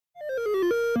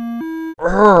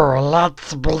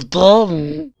Let's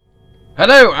begin.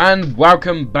 Hello and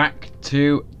welcome back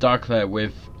to Darkler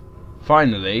with,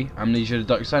 finally, Amnesia A.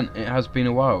 Dr Seuss. It has been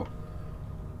a while.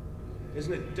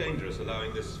 Isn't it dangerous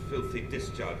allowing this filthy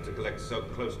discharge to collect so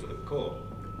close to the core?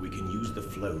 We can use the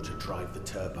flow to drive the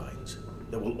turbines.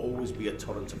 There will always be a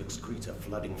torrent of excreta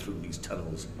flooding through these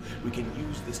tunnels. We can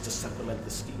use this to supplement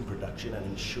the steam production and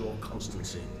ensure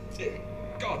constancy. Dear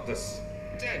God, the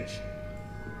stench!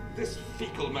 This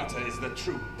fecal matter is the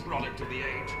true product of the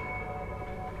age.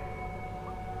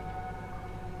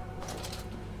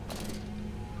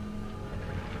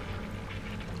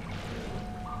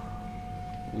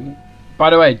 Ooh.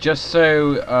 By the way, just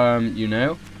so you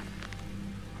know,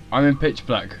 I'm in pitch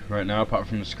black right now, apart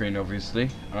from the screen, obviously.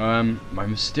 My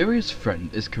mysterious friend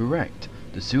is correct.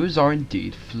 The sewers are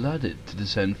indeed flooded. To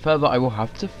descend further, I will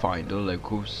have to find a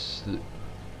local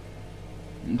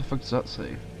what the fuck does that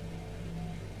say?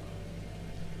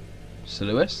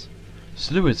 Sluice?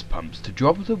 Sluice pumps to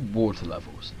drop the water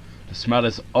levels. The smell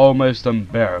is almost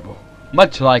unbearable.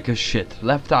 Much like a shit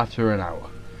left after an hour.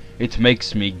 It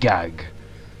makes me gag.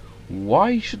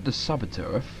 Why should the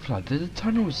saboteur have flooded the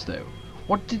tunnels though?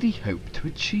 What did he hope to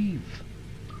achieve?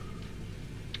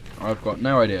 I've got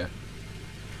no idea.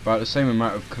 About the same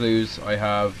amount of clues I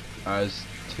have as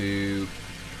to...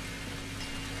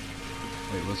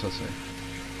 Wait, what's that say?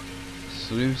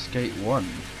 Sluice Gate 1.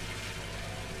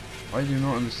 I do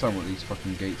not understand what these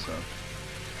fucking gates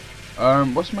are.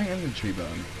 What's my inventory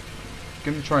button? I'm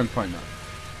gonna try and find that.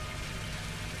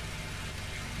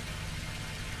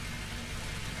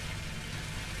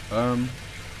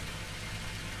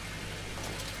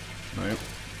 Nope.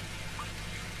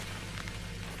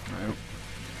 Nope.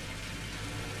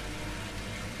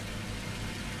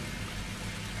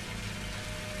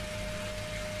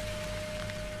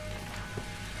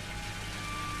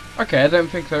 Okay, I don't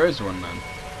think there is one then.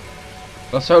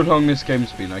 That's how long this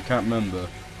game's been, I can't remember.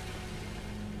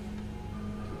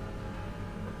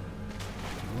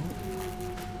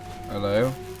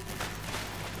 Hello?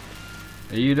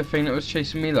 Are you the thing that was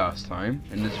chasing me last time?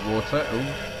 In this water?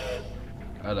 Oh.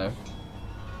 Hello.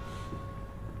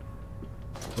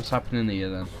 What's happening here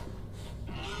then?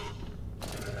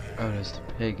 Oh, there's the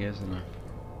pig, isn't there?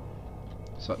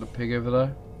 Is that the pig over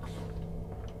there?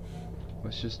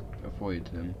 Let's just avoid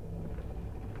him.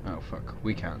 Oh fuck,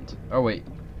 we can't. Oh wait,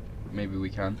 maybe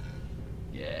we can.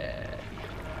 Yeah.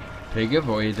 Pig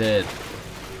avoided.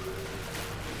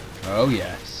 Oh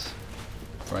yes.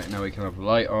 Right, now we can have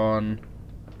light on.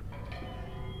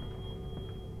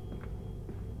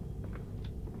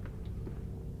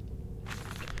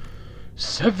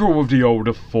 Several of the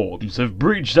older forms have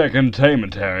breached their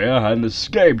containment area and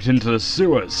escaped into the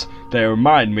sewers. They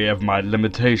remind me of my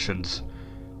limitations.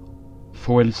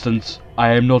 For instance, I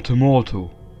am not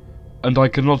immortal, and I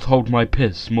cannot hold my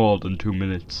piss more than 2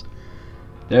 minutes.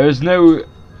 There is no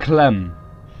clem,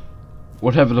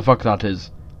 whatever the fuck that is.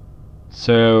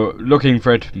 So, looking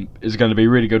for it is going to be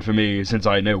really good for me, since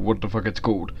I know what the fuck it's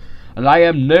called. And I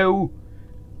am no...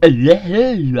 at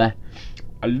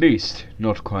least,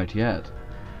 not quite yet.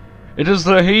 It is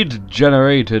the heat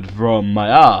generated from my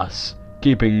ass,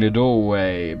 keeping the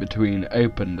doorway between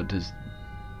open that is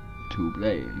to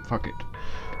blame. Fuck it.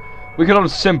 We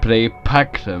cannot simply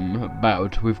pack them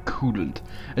about with coolant,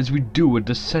 as we do at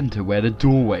the center where the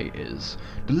doorway is.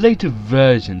 The later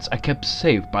versions are kept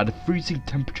safe by the freezing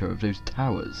temperature of those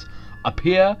towers. Up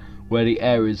here, where the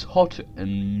air is hot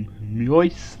and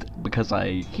moist, because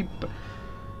I keep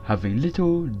having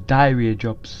little diarrhea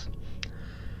drops,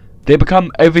 they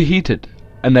become overheated,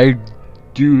 and their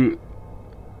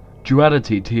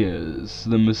duality tears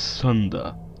them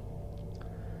asunder.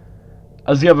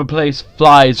 As the other place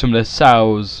flies from their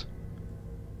cells,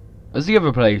 and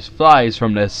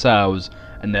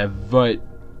their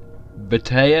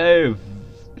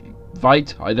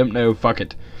I don't know, fuck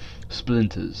it,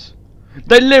 splinters.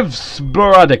 They live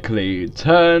sporadically,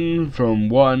 turn from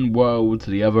one world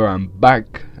to the other and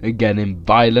back again in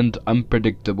violent,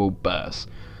 unpredictable bursts.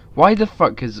 Why the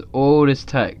fuck is all this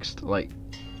text like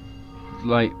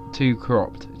too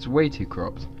cropped? It's way too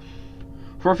cropped.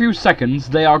 For a few seconds,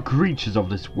 they are creatures of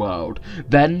this world.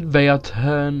 Then they are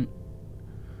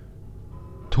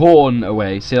torn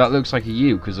away. See, that looks like a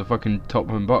U because the fucking top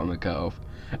and bottom are cut off.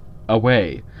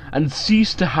 Away. And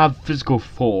cease to have physical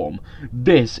form.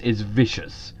 This is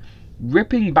vicious.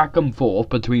 Ripping back and forth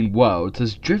between worlds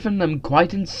has driven them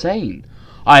quite insane.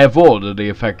 I have ordered the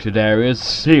affected areas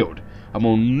sealed, and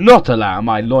will not allow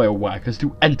my loyal workers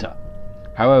to enter.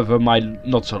 However, my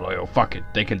not so loyal, fuck it,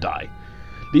 they can die.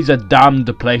 These are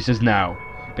damned places now.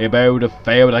 They abode of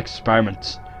failed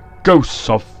experiments. Ghosts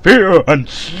of fear and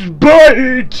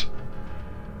spite!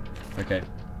 Okay.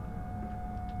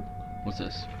 What's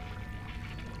this?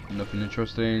 Nothing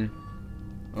interesting.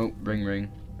 Oh, ring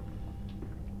ring.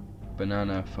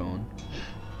 Banana phone.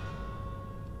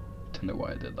 Don't know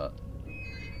why I did that.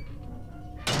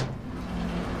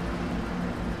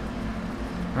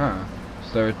 Ah,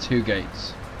 so there are 2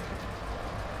 gates.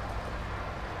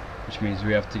 Which means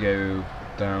we have to go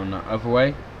down that other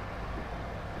way.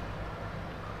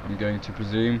 I'm going to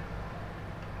presume.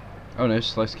 Oh no,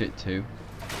 slice gate 2.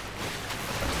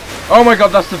 Oh my god,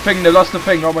 that's the thing, no, that's the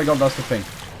thing. Oh my god, that's the thing.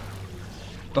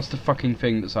 That's the fucking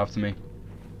thing that's after me.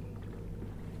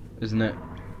 Isn't it?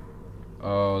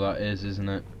 Oh, that is, isn't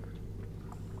it?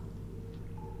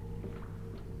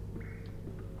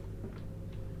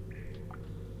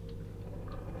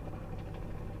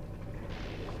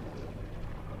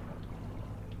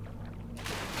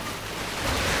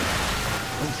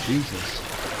 Oh, Jesus.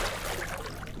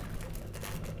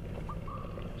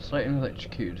 It's like an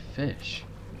electrocuted fish.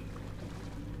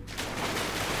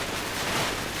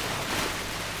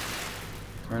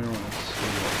 I don't want to see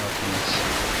what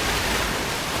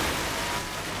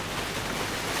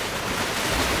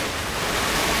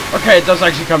happens. Okay, it does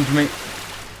actually come to me.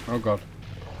 Oh god.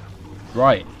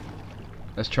 Right.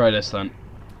 Let's try this then.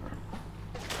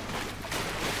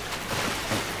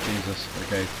 Oh, Jesus.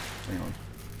 Okay. Hang on.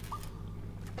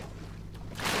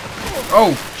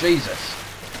 Oh, Jesus.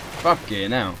 Fuck yeah,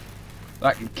 now.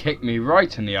 That can kick me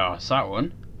right in the arse, that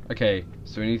one. Okay,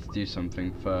 so we need to do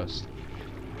something first.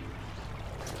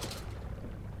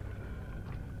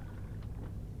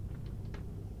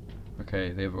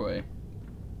 Okay, the other way.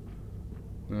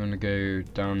 We're gonna go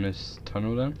down this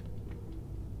tunnel then.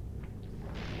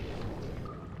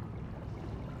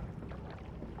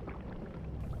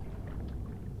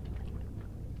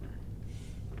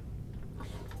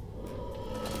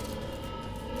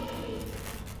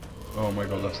 Oh my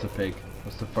god, that's the pig.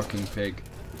 That's the fucking pig.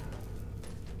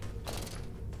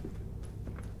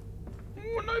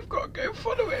 Oh, and I've got to go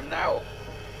follow him now.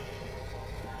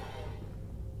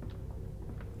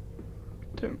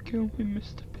 Don't kill me,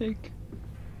 Mr. Pig.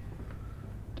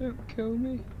 Don't kill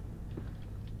me.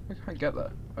 I can't get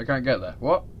there. I can't get there.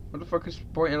 What? What the fuck is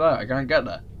pointing there? I can't get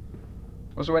there.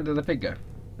 Also, where did the pig go?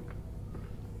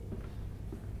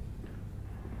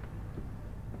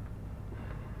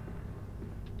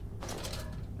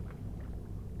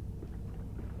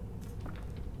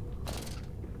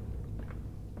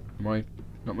 Am I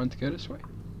not meant to go this way?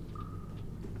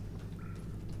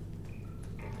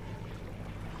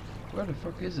 Where the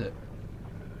fuck is it?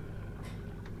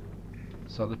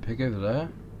 Is that the pig over there?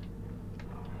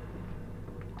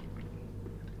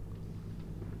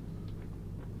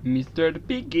 Mr. the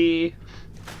Piggy!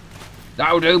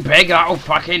 That'll do, pig, that'll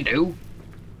fucking do!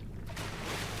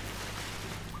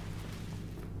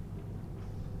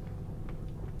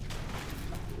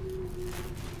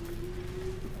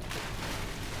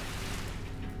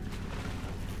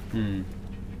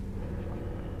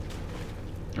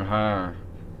 Aha.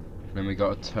 Then we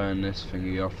gotta turn this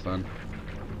thingy off then.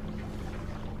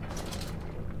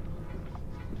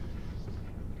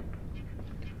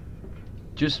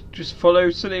 Just follow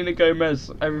Selena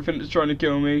Gomez. Everything that's trying to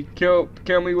kill me. Kill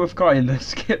me with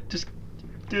kindness. Just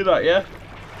do that, yeah?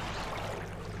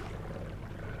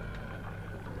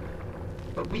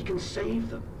 But we can save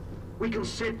them. We can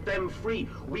set them free.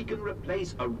 We can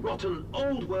replace a rotten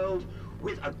old world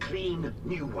with a clean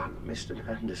new one. Mr.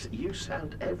 Landis, you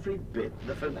sound every bit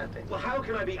the fanatic. Well, how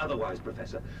can I be otherwise,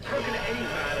 Professor? How can any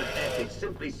man of ethics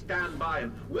simply stand by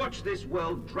and watch this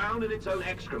world drown in its own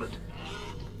excrement?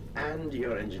 And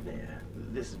your engineer,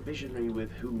 this visionary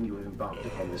with whom you have embarked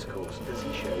upon this course, does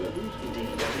he share your views?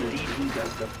 Indeed he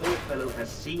does. The poor fellow has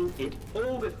seen it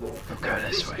all before. Okay,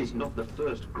 this way. Is not the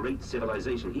first great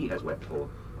civilization he has wept for.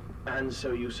 And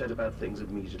so you set about things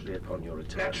immediately upon your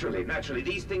return? Naturally.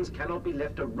 These things cannot be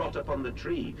left to rot upon the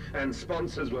tree. And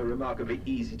sponsors were remarkably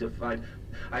easy to find.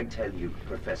 I tell you,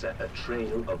 Professor, a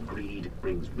trail of greed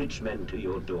brings rich men to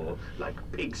your door like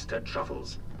pigs to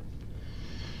truffles.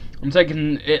 I'm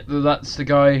taking it that that's the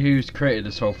guy who's created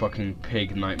this whole fucking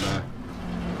pig nightmare.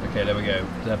 Okay, there we go.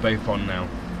 They're both on now.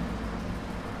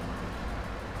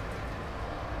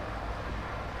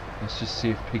 Let's just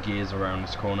see if Piggy is around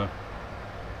this corner.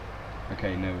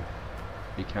 Okay, no.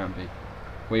 He can't be.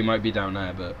 Well, he might be down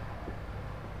there, but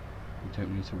we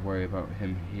don't need to worry about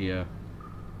him here.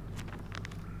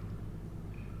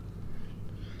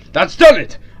 That's done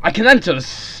it! I can enter the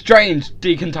strange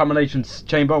decontamination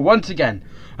chamber once again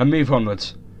and move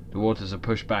onwards. The waters are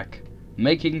pushed back,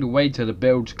 making the way to the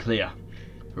bilge clear,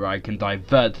 where I can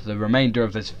divert the remainder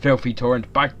of this filthy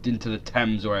torrent back into the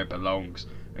Thames where it belongs,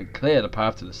 and clear the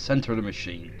path to the centre of the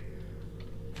machine.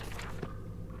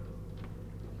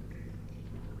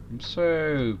 I'm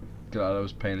so glad I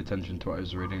was paying attention to what I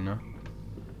was reading now.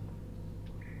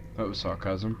 That was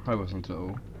sarcasm. I wasn't at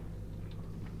all.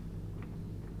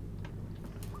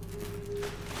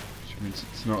 Which means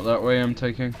it's not that way I'm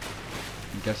taking.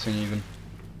 I'm guessing even.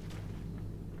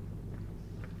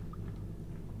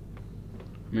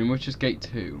 I mean, which is gate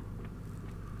 2?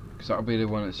 Because that'll be the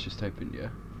one that's just opened, yeah?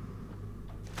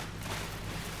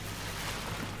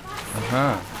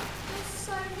 Aha.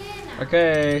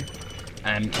 Okay.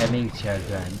 I'm coming,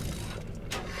 children.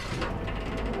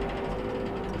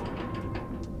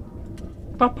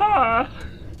 Papa!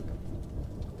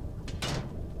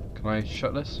 Can I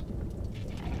shut this?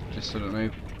 Just so I don't know.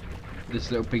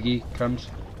 This little piggy comes.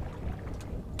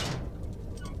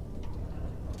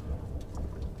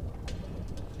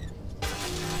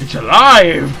 It's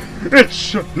alive!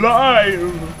 It's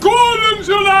alive! Gordon's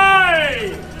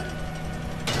alive!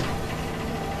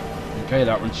 Okay,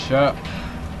 that one's shut.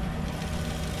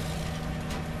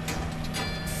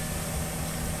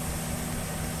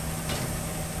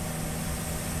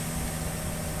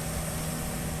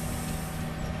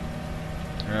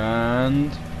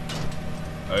 And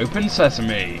open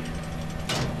sesame.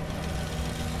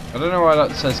 I don't know why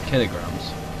that says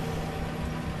kilograms.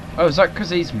 Oh, is that because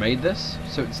he's made this?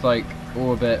 So it's like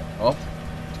all a bit off.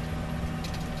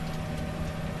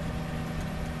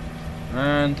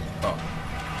 And off.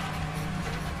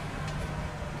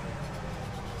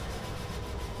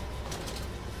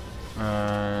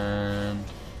 And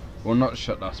we'll not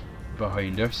shut that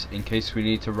behind us in case we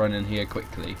need to run in here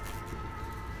quickly.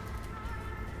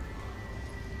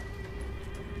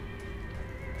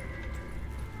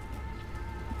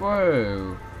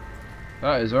 Whoa,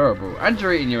 that is horrible. And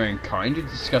you're eating your own kind, you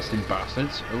disgusting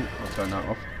bastards. Oh, I'll turn that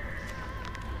off.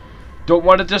 Don't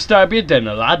want to disturb your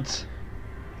dinner, lads.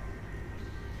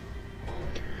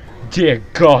 Dear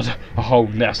God, a whole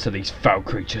nest of these foul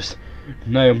creatures.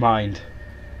 No mind.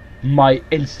 My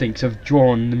instincts have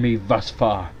drawn me thus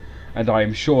far, and I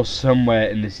am sure somewhere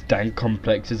in this dank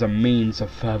complex is a means of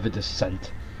further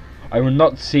descent. I will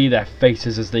not see their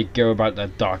faces as they go about their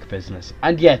dark business.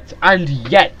 And yet, I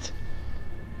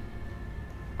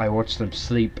watch them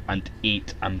sleep and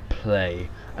eat and play,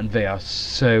 and they are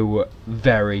so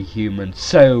very human,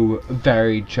 so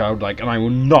very childlike, and I will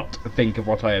not think of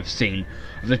what I have seen,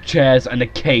 of the chairs and the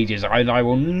cages, and I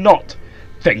will not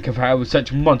think of how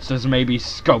such monsters may be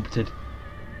sculpted.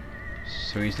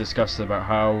 So he's disgusted about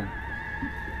how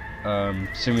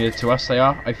similar to us they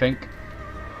are, I think.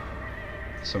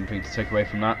 Something to take away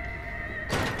from that.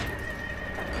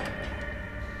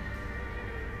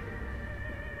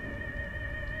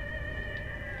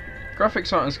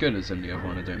 Graphics aren't as good as in the other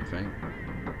one, I don't think.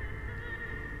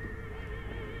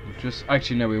 Just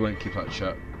actually no, we won't keep that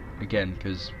shut again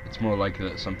because it's more likely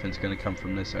that something's going to come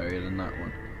from this area than that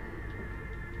one.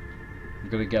 I'm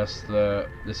going to guess that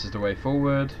this is the way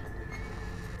forward.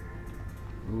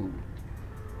 Ooh.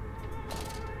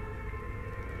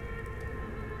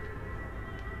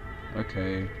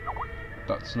 Okay,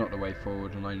 that's not the way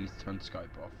forward and I need to turn Skype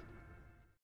off.